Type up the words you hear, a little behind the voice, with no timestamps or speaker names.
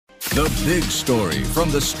The big story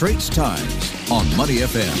from the Straits Times on Money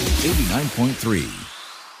FM 89.3.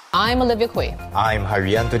 I'm Olivia Kui. I'm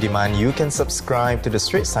Haryanto Diman. You can subscribe to the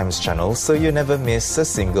Straits Times channel so you never miss a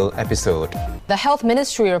single episode. The Health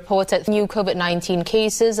Ministry reported new COVID-19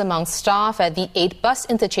 cases among staff at the 8 bus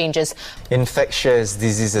interchanges. Infectious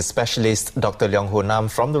diseases specialist Dr. Leong Ho Nam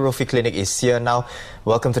from the Rofi Clinic is here now.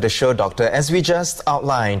 Welcome to the show, Doctor. As we just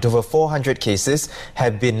outlined, over 400 cases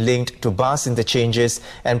have been linked to bus interchanges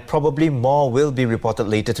and probably more will be reported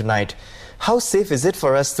later tonight. How safe is it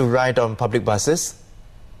for us to ride on public buses?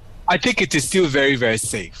 I think it is still very, very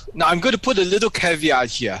safe. Now, I'm going to put a little caveat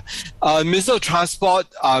here. Minister of Transport,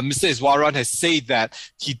 Mr. Iswaran, has said that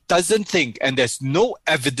he doesn't think, and there's no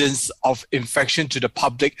evidence of infection to the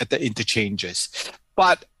public at the interchanges.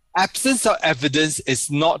 But absence of evidence is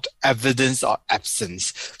not evidence of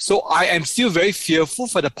absence. So I am still very fearful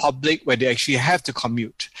for the public when they actually have to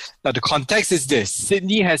commute. Now, the context is this.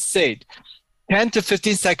 Sydney has said 10 to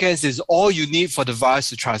 15 seconds is all you need for the virus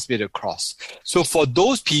to transmit across. So for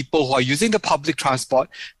those people who are using the public transport,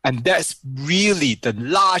 and that's really the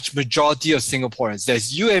large majority of Singaporeans,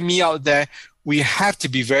 there's you and me out there, we have to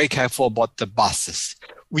be very careful about the buses.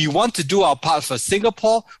 We want to do our part for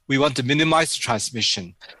Singapore. We want to minimize the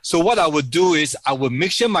transmission. So what I would do is I would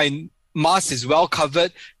make sure my mask is well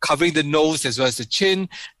covered, covering the nose as well as the chin,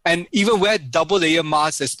 and even wear double layer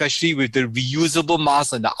masks, especially with the reusable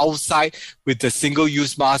mask on the outside, with the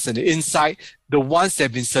single-use mask on the inside, the ones that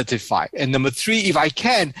have been certified. And number 3, if I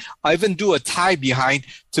can, I even do a tie behind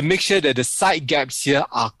to make sure that the side gaps here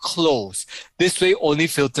are closed. This way, only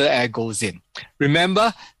filtered air goes in.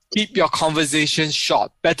 Remember, keep your conversations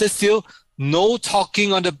short. Better still, no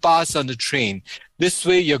talking on the bus, on the train. This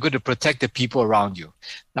way, you're going to protect the people around you.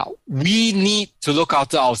 Now, we need to look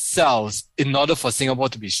after ourselves in order for Singapore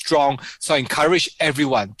to be strong. So I encourage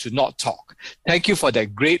everyone to not talk. Thank you for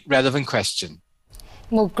that great, relevant question.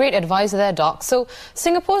 Well, great advice there, Doc. So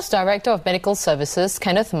Singapore's Director of Medical Services,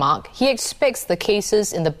 Kenneth Mark, he expects the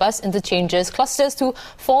cases in the bus interchanges clusters to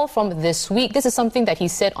fall from this week. This is something that he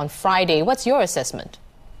said on Friday. What's your assessment?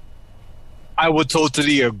 I would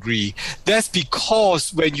totally agree. That's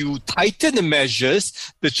because when you tighten the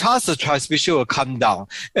measures, the chance of transmission will come down.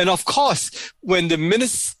 And of course, when the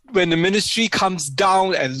ministry comes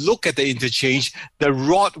down and look at the interchange, the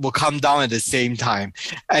rod will come down at the same time.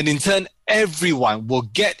 And in turn, everyone will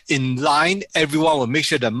get in line. Everyone will make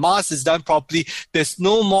sure the mask is done properly. There's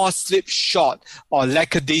no more slipshod or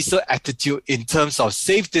lackadaisical attitude in terms of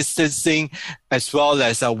safe distancing as well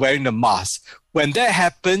as wearing the mask. When that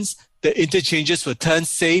happens, the interchanges will turn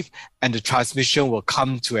safe and the transmission will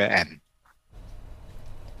come to an end.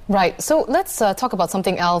 Right. So let's talk about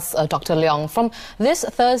something else, Dr. Leong. From this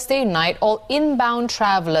Thursday night, all inbound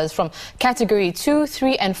travellers from Category 2,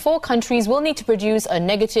 3 and 4 countries will need to produce a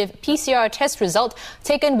negative PCR test result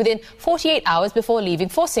taken within 48 hours before leaving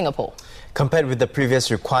for Singapore. Compared with the previous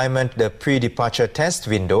requirement, the pre-departure test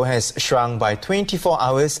window has shrunk by 24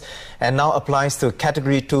 hours and now applies to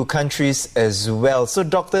Category 2 countries as well. So,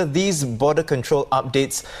 Doctor, these border control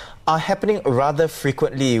updates are happening rather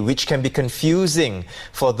frequently, which can be confusing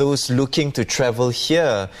for those looking to travel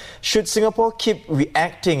here. Should Singapore keep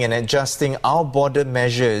reacting and adjusting our border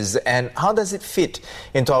measures? And how does it fit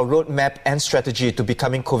into our roadmap and strategy to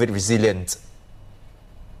becoming COVID resilient?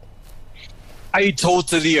 I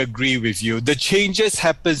totally agree with you. The changes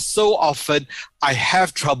happen so often, I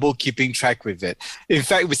have trouble keeping track with it. In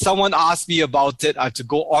fact, when someone asks me about it, I have to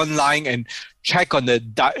go online and check on the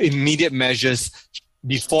immediate measures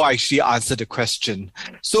before I actually answer the question.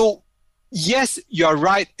 So, yes, you're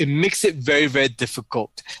right. It makes it very, very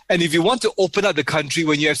difficult. And if you want to open up the country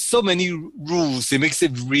when you have so many rules, it makes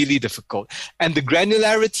it really difficult. And the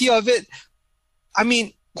granularity of it, I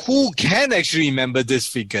mean, who can actually remember these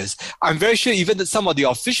figures? I'm very sure even that some of the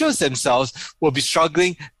officials themselves will be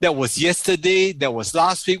struggling. That was yesterday, that was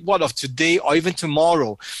last week, what of today, or even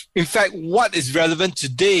tomorrow? In fact, what is relevant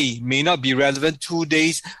today may not be relevant 2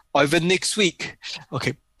 days or even next week.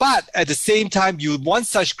 Okay. But at the same time, you want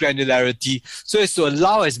such granularity so as to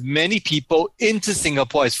allow as many people into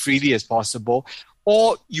Singapore as freely as possible,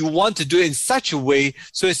 or you want to do it in such a way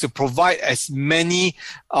so as to provide as many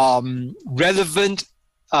relevant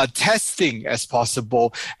testing as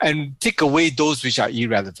possible and take away those which are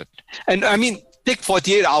irrelevant. And I mean, take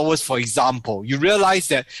 48 hours, for example. You realize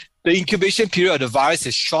that the incubation period of the virus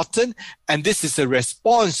is shortened, and this is a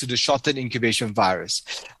response to the shortened incubation virus.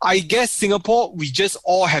 I guess Singapore, we just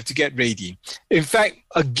all have to get ready. In fact,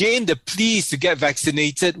 again, the plea is to get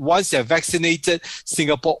vaccinated. Once they're vaccinated,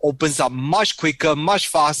 Singapore opens up much quicker, much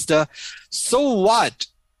faster. So what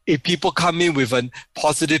if people come in with a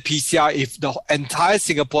positive PCR, if the entire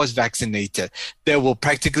Singapore is vaccinated, there will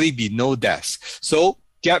practically be no deaths. So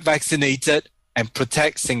get vaccinated and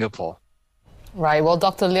protect Singapore. Right. Well,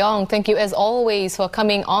 Dr. Leong, thank you as always for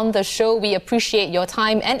coming on the show. We appreciate your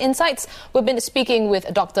time and insights. We've been speaking with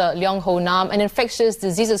Dr. Leong Ho Nam, an infectious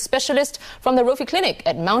diseases specialist from the Rofi Clinic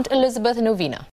at Mount Elizabeth Novena.